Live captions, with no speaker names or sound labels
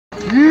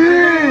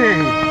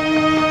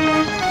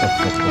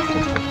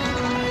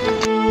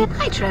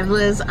Hi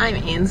travellers, I'm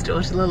Anne's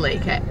daughter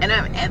Lalika and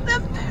I'm at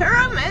the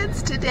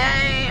pyramids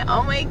today.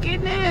 Oh my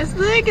goodness,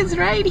 look, it's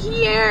right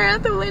here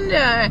out the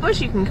window. Of course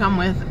you can come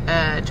with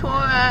a tour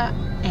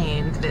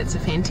and that's a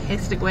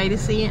fantastic way to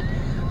see it.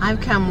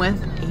 I've come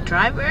with a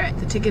driver.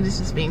 The ticket is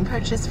just being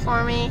purchased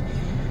for me,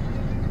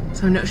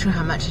 so I'm not sure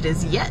how much it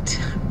is yet,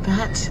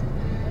 but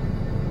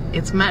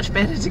it's much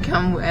better to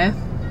come with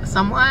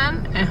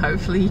someone, and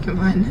hopefully you can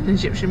find an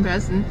Egyptian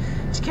person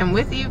to come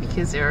with you,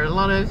 because there are a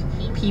lot of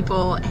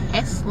people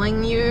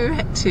hassling you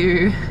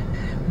to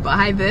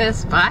buy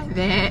this, buy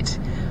that,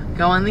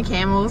 go on the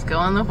camels, go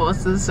on the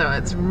horses. So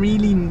it's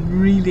really,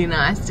 really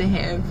nice to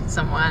have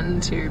someone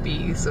to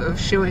be sort of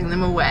shooing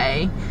them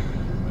away,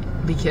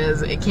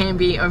 because it can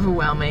be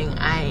overwhelming.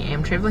 I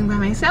am traveling by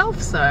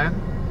myself, so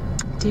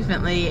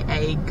definitely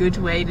a good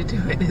way to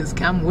do it is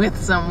come with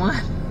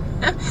someone.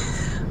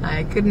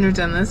 I couldn't have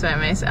done this by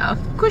myself.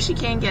 Of course you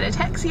can get a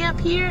taxi up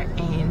here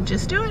and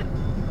just do it.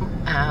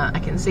 I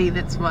can see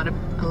that's what a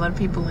lot of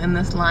people in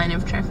this line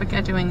of traffic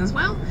are doing as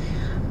well.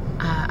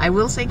 I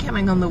will say,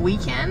 coming on the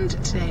weekend,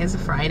 today is a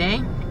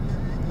Friday,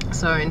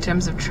 so in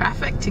terms of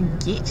traffic to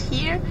get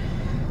here,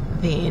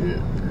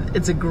 then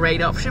it's a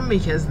great option,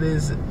 because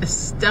there's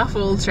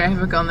stufful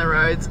traffic on the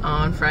roads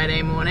on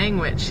Friday morning,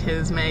 which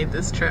has made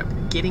this trip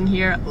getting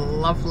here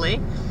lovely.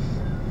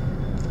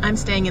 I'm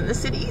staying in the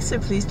city, so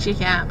please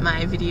check out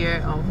my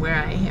video of where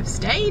I have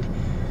stayed.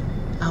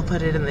 I'll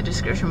put it in the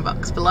description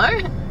box below.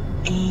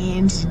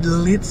 And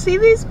let's see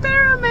these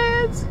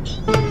pyramids!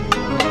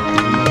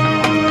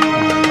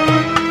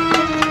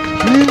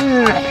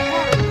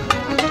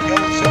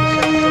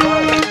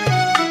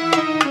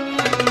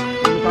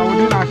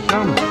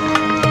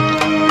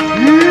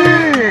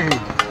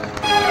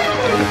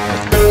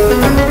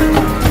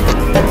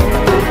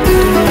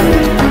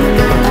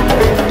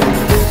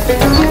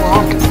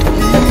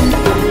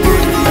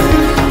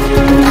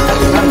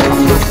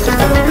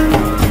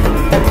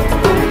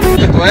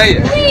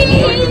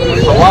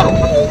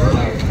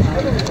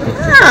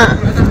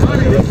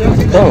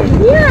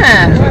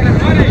 Yeah.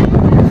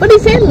 What do you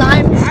say?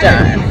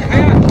 Limestone.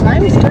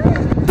 Limestone.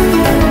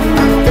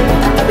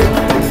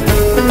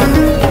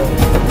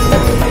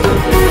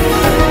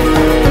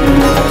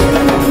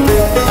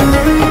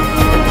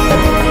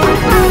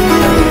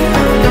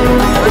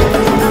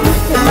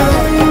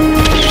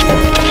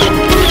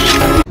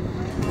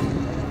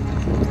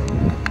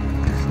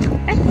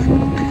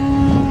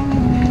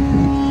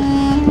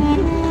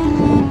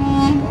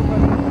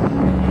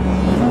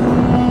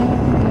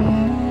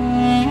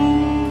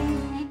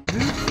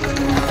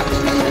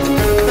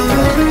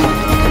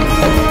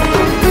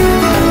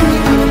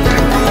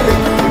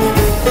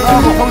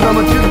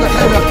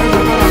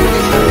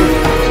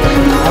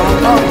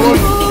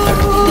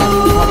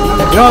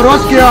 يا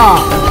روسكيا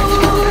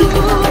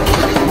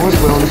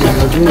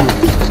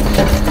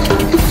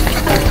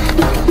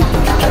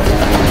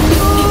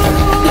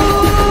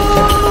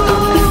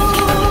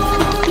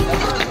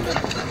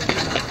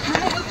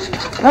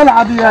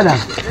العب يلا.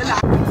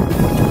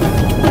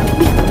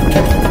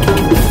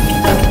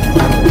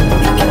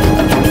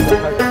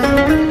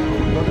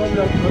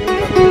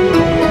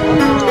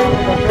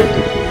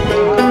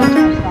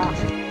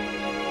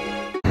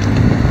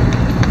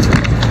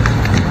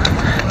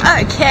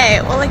 Okay,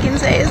 all I can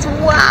say is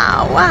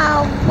wow,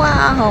 wow,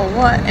 wow,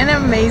 what an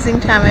amazing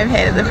time I've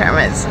had at the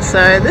pyramids.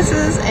 So this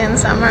is in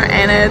summer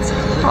and it's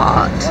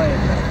hot.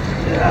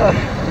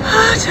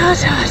 Hot,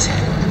 hot,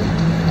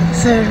 hot.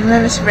 So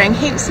remember to bring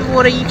heaps of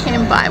water. You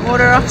can buy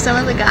water off some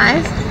of the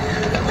guys.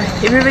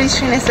 Everybody's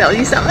trying to sell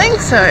you something,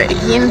 so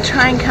again,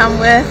 try and come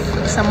with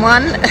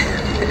someone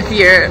if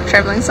you're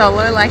traveling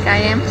solo like I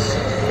am,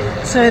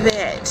 so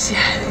that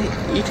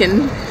you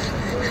can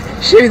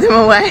shoo them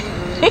away.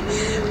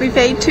 We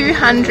paid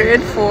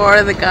 $200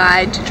 for the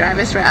guide to drive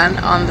us around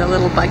on the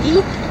little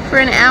buggy for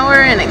an hour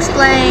and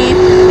explain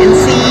and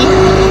see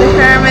the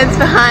pyramids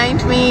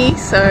behind me,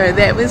 so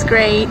that was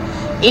great.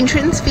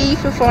 Entrance fee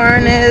for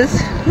foreigners.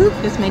 Oop,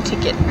 here's my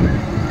ticket.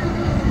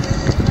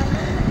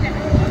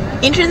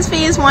 Entrance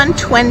fee is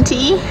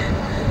 $120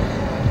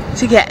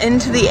 to get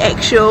into the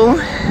actual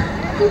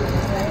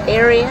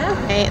area.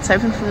 Okay, it's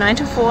open from 9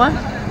 to 4.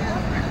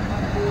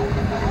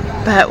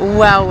 But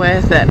well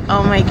worth it.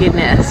 Oh my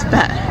goodness.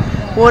 But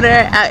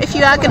water, if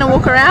you are going to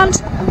walk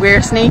around,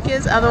 wear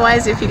sneakers.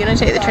 Otherwise, if you're going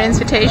to take the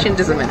transportation,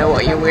 doesn't matter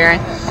what you're wearing.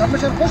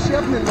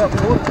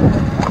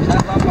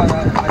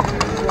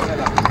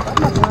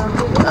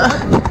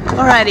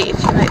 Alrighty,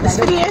 if you like this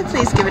video,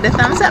 please give it a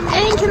thumbs up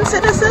and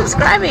consider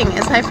subscribing,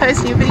 as I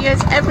post new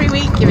videos every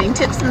week giving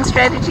tips and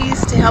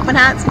strategies to help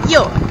enhance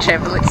your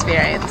travel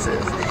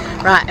experiences.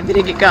 Right, I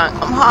better get going.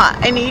 I'm hot.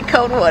 I need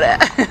cold water.